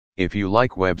If you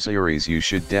like web series, you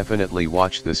should definitely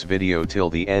watch this video till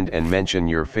the end and mention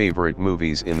your favorite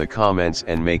movies in the comments,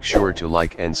 and make sure to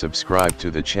like and subscribe to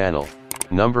the channel.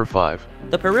 Number 5.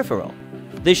 The Peripheral.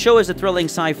 This show is a thrilling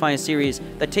sci-fi series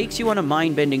that takes you on a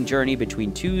mind-bending journey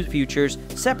between two futures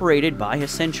separated by a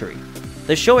century.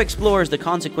 The show explores the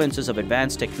consequences of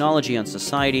advanced technology on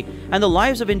society and the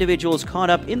lives of individuals caught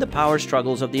up in the power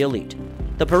struggles of the elite.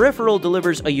 The Peripheral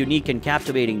delivers a unique and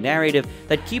captivating narrative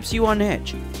that keeps you on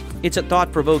edge. It's a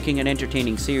thought-provoking and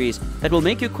entertaining series that will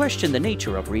make you question the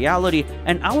nature of reality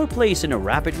and our place in a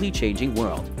rapidly changing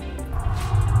world.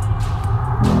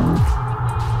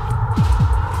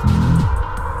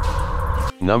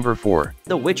 Number 4.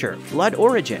 The Witcher: Blood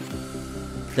Origin.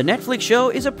 The Netflix show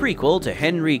is a prequel to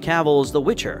Henry Cavill's The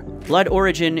Witcher. Blood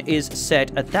Origin is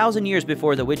set 1,000 years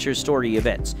before The Witcher's story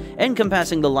events,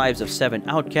 encompassing the lives of 7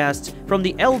 outcasts from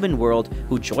the Elven world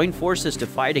who join forces to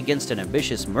fight against an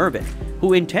ambitious Mervyn,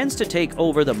 who intends to take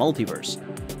over the multiverse.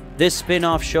 This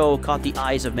spin-off show caught the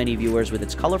eyes of many viewers with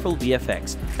its colorful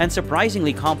VFX and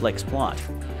surprisingly complex plot.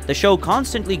 The show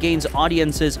constantly gains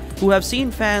audiences who have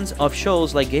seen fans of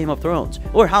shows like Game of Thrones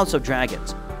or House of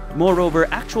Dragons. Moreover,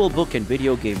 actual book and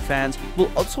video game fans will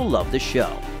also love the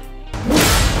show.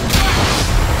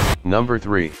 Number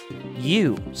 3.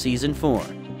 You, Season 4.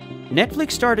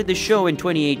 Netflix started the show in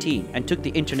 2018 and took the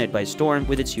internet by storm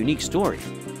with its unique story.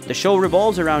 The show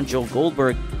revolves around Joe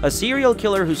Goldberg, a serial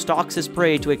killer who stalks his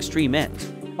prey to extreme ends,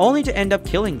 only to end up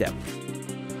killing them.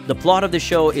 The plot of the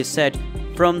show is set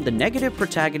from the negative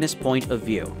protagonist's point of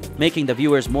view, making the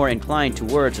viewers more inclined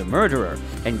towards a murderer,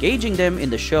 engaging them in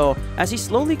the show as he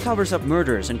slowly covers up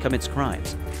murders and commits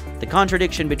crimes. The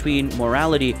contradiction between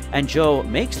morality and Joe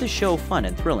makes the show fun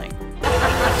and thrilling.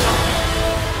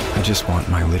 I just want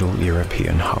my little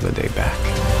European holiday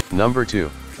back. Number 2.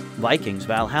 Vikings: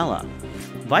 Valhalla.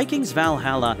 Vikings: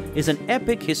 Valhalla is an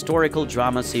epic historical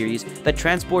drama series that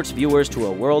transports viewers to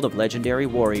a world of legendary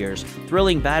warriors,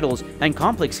 thrilling battles, and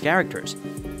complex characters.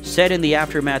 Set in the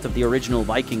aftermath of the original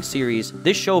Viking series,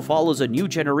 this show follows a new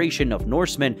generation of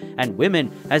Norsemen and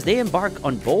women as they embark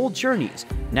on bold journeys,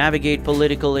 navigate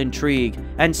political intrigue,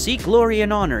 and seek glory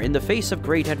and honor in the face of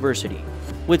great adversity.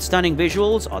 With stunning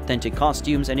visuals, authentic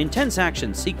costumes, and intense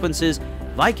action sequences,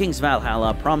 Vikings: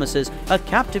 Valhalla promises a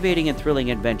captivating and thrilling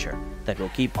adventure that will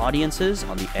keep audiences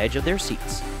on the edge of their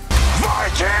seats.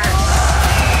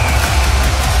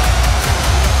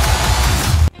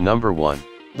 Number 1.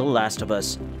 The Last of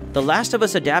Us. The Last of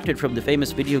Us, adapted from the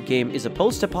famous video game, is a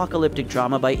post-apocalyptic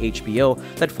drama by HBO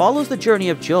that follows the journey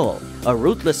of Joel, a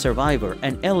ruthless survivor,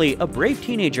 and Ellie, a brave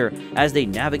teenager, as they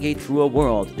navigate through a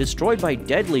world destroyed by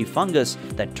deadly fungus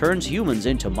that turns humans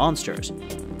into monsters.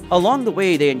 Along the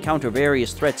way, they encounter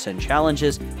various threats and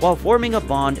challenges while forming a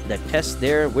bond that tests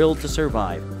their will to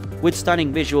survive. With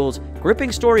stunning visuals,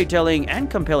 gripping storytelling, and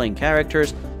compelling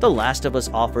characters, The Last of Us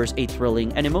offers a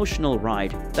thrilling and emotional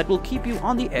ride that will keep you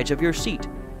on the edge of your seat.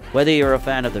 Whether you're a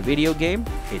fan of the video game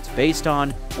it's based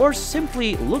on, or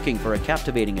simply looking for a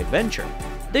captivating adventure,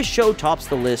 this show tops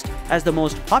the list as the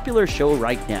most popular show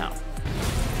right now.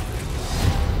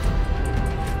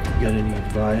 Got any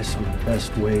advice on the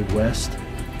best way west?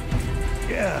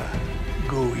 Yeah,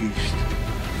 go east.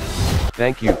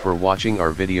 Thank you for watching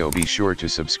our video. Be sure to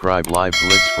subscribe Live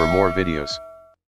Blitz for more videos.